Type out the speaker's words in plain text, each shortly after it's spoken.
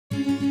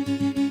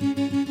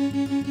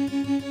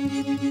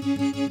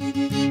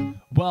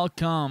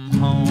Welcome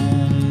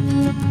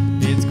home.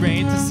 It's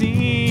great to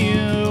see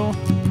you.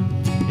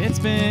 It's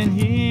been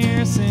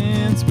years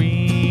since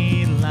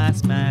we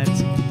last met.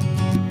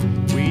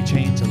 We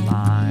changed a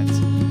lot,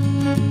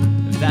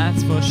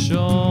 that's for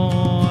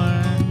sure.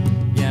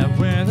 Yeah,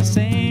 we're the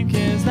same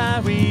kids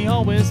that we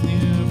always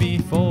knew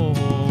before.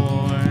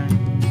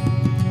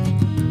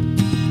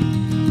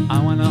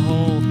 I wanna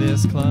hold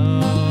this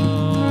close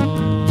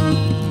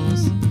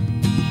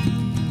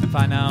and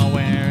find out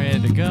where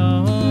it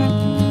goes.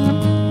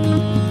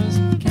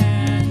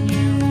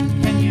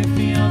 Can you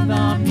feel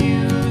the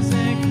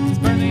music? It's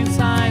burning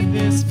inside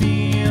this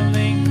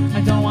feeling.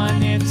 I don't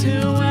want it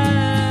to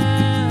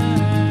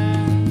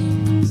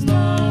end.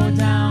 Slow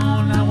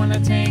down, I wanna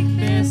take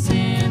this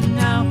in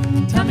now.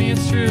 Tell me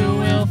it's true,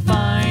 we'll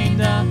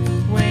find a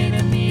way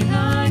to meet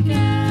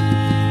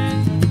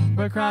again.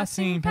 We're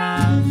crossing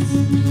paths.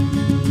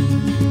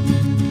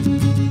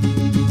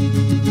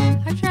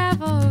 I've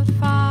traveled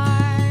far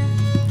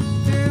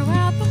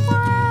throughout the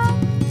world,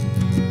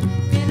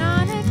 been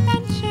on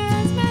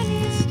adventures,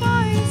 many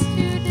stories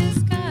to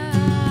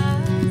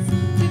discuss.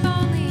 We've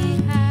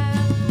only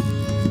had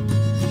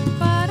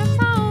but a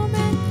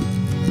moment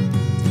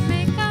to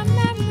make a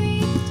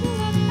memory, to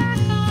look back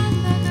on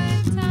the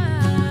good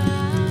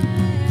times.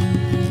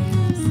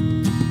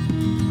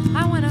 I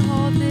want to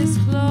hold this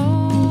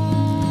close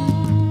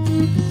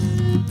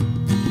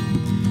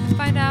and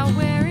find out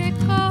where it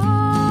goes.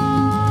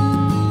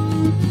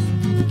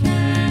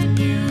 Can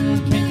you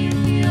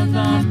feel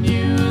the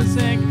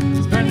music?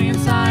 It's burning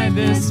inside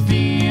this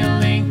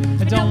feeling.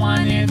 I don't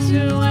want it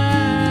to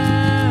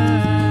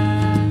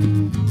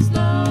end.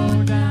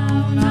 Slow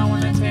down, I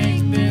wanna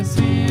take this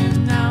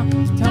in now.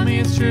 Tell me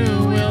it's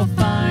true, we'll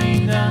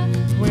find a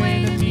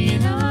way to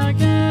meet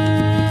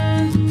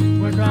again.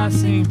 We're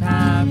crossing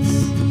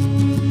paths.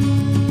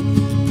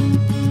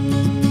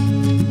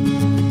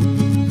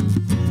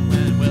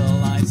 When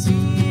will I see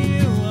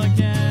you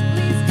again?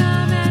 Please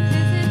come and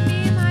visit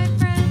me, my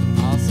friend.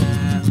 I'll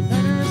send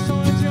letters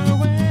towards your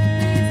way.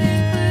 Please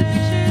include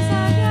pictures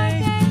of your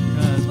day.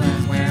 'Cause when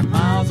we're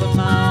miles and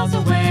miles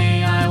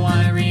away, I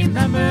wanna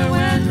remember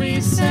when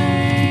we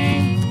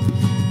sang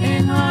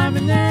in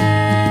harmony.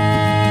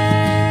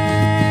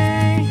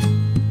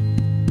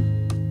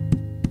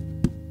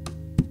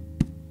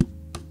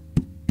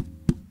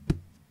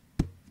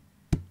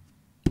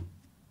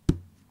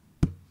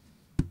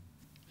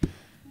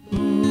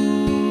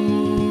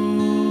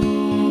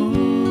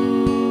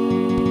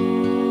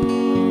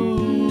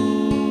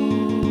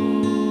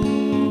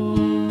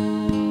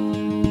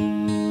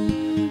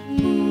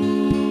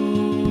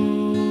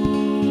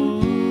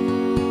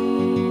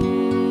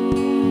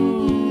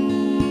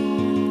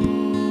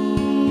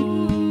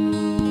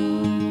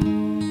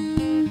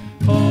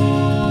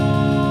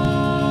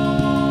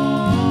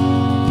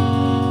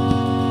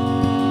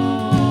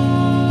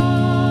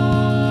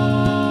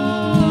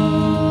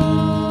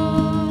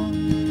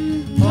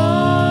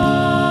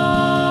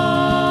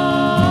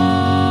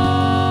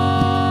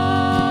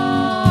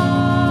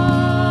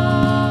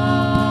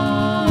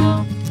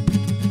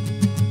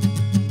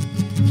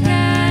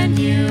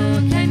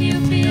 Can you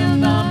feel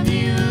the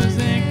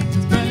music?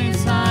 It's burning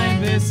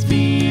inside this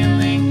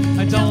feeling.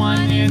 I don't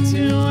want it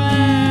to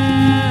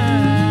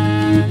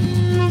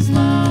end.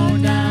 Slow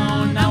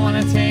down, I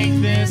wanna take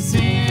this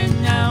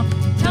in now.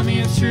 Tell me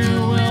it's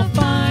true, we'll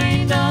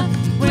find a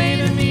way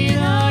to meet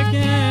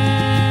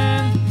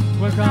again.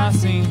 We're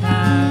crossing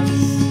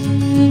paths.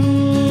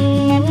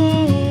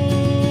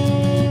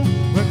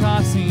 We're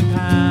crossing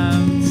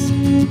paths.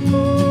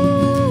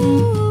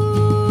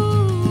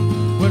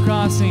 We're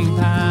crossing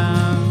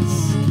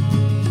paths.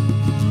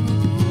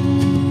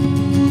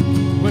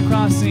 We're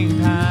crossing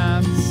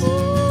paths.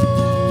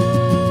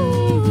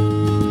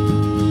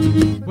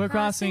 We're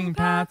crossing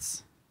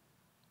paths.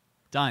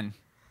 Done.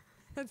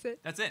 That's it.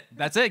 That's it.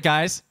 That's it,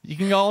 guys. You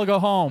can all go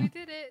home. We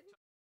did it.